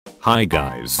Hi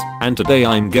guys, and today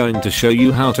I'm going to show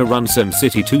you how to run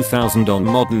SimCity 2000 on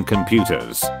modern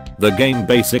computers. The game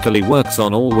basically works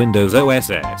on all Windows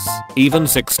OSs, even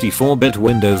 64-bit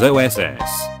Windows OSs.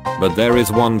 But there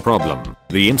is one problem.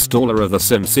 The installer of the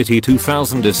SimCity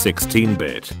 2000 is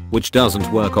 16-bit, which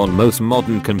doesn't work on most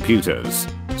modern computers.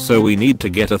 So we need to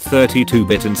get a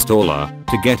 32-bit installer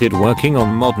to get it working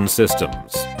on modern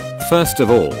systems. First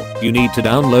of all, you need to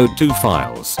download two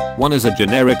files. One is a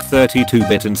generic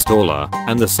 32-bit installer,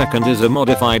 and the second is a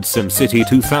modified SimCity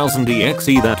 2000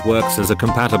 exe that works as a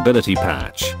compatibility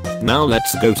patch. Now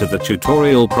let's go to the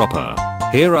tutorial proper.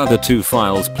 Here are the two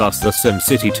files plus the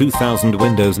SimCity 2000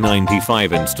 Windows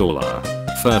 95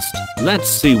 installer. First, let's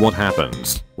see what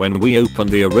happens when we open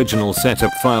the original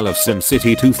setup file of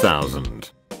SimCity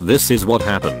 2000. This is what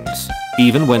happens.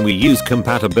 Even when we use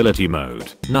compatibility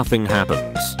mode, nothing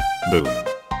happens. Boom.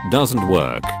 Doesn't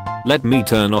work. Let me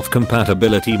turn off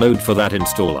compatibility mode for that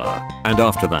installer, and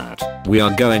after that, we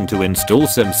are going to install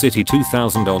SimCity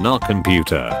 2000 on our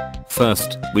computer.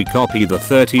 First, we copy the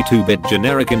 32-bit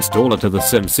generic installer to the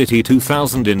SimCity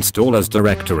 2000 installers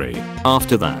directory.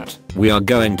 After that, we are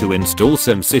going to install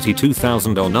SimCity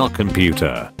 2000 on our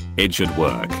computer. It should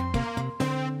work.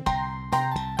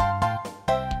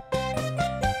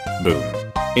 Boom.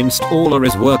 Installer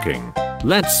is working.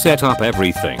 Let's set up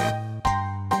everything.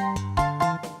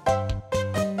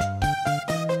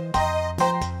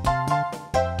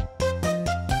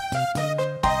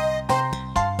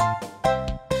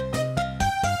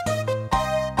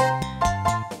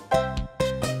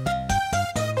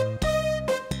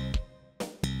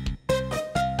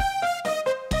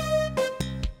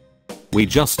 We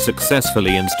just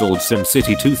successfully installed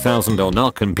SimCity 2000 on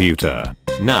our computer.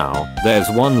 Now, there's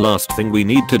one last thing we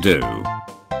need to do.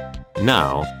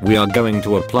 Now, we are going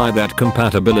to apply that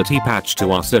compatibility patch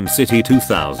to our SimCity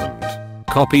 2000.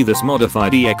 Copy this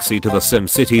modified exe to the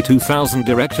SimCity 2000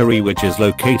 directory, which is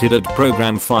located at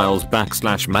program files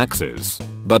 /maxes.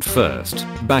 But first,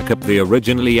 back up the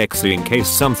original exe in case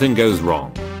something goes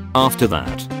wrong. After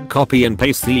that, copy and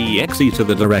paste the exe to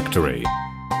the directory.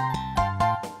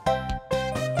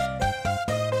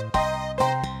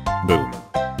 Boom.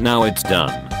 Now it's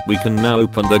done. We can now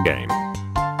open the game.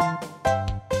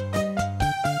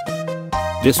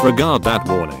 Disregard that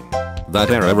warning. That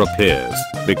error appears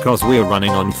because we are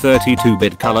running on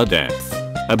 32-bit color depth.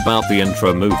 About the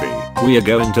intro movie, we are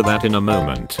going to that in a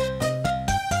moment.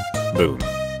 Boom.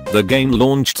 The game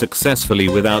launched successfully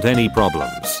without any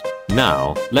problems.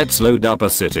 Now, let's load up a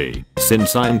city,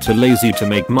 since I'm too lazy to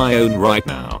make my own right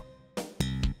now.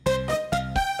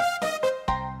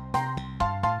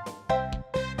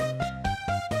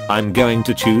 I'm going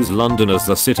to choose London as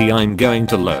the city I'm going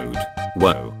to load.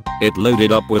 Whoa, it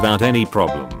loaded up without any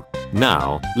problem.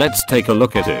 Now, let's take a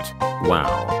look at it.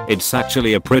 Wow, it's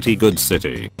actually a pretty good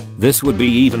city. This would be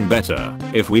even better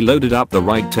if we loaded up the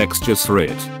right textures for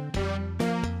it.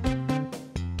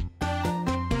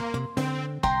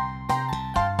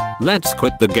 Let's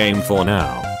quit the game for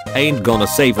now. Ain't gonna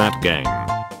save that game.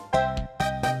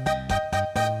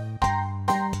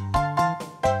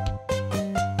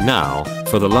 Now,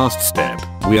 for the last step,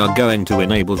 we are going to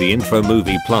enable the intro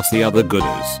movie plus the other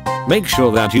goodies. Make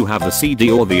sure that you have the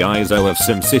CD or the ISO of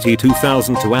SimCity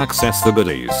 2000 to access the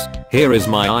goodies. Here is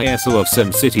my ISO of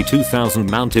SimCity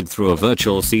 2000 mounted through a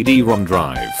virtual CD-ROM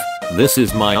drive. This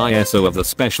is my ISO of the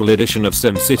special edition of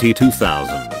SimCity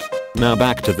 2000. Now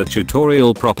back to the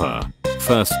tutorial proper.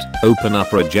 First, open up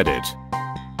Regedit.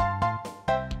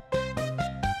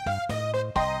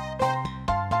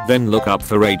 Then look up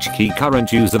for HKey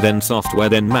current user, then software,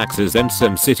 then maxes, then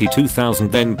SimCity 2000,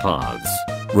 then paths.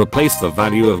 Replace the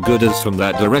value of goodies from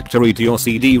that directory to your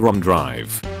CD-ROM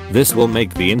drive. This will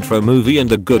make the intro movie and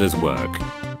the goodies work.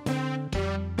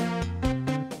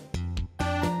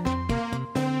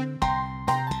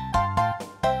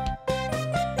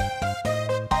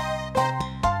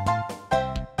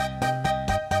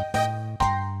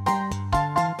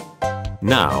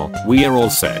 Now, we are all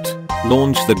set.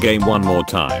 Launch the game one more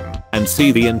time and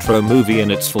see the intro movie in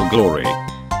its full glory.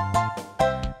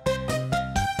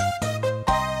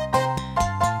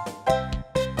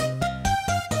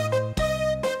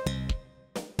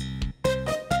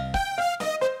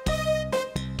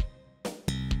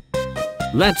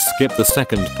 Let's skip the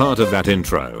second part of that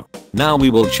intro. Now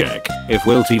we will check if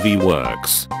Will TV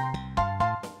works.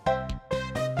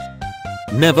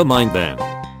 Never mind then.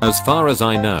 As far as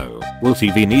I know, Will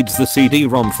TV needs the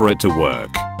CD-ROM for it to work.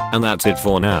 And that's it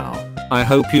for now. I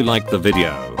hope you liked the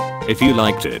video. If you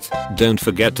liked it, don't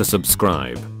forget to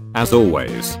subscribe. As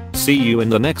always, see you in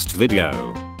the next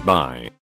video. Bye.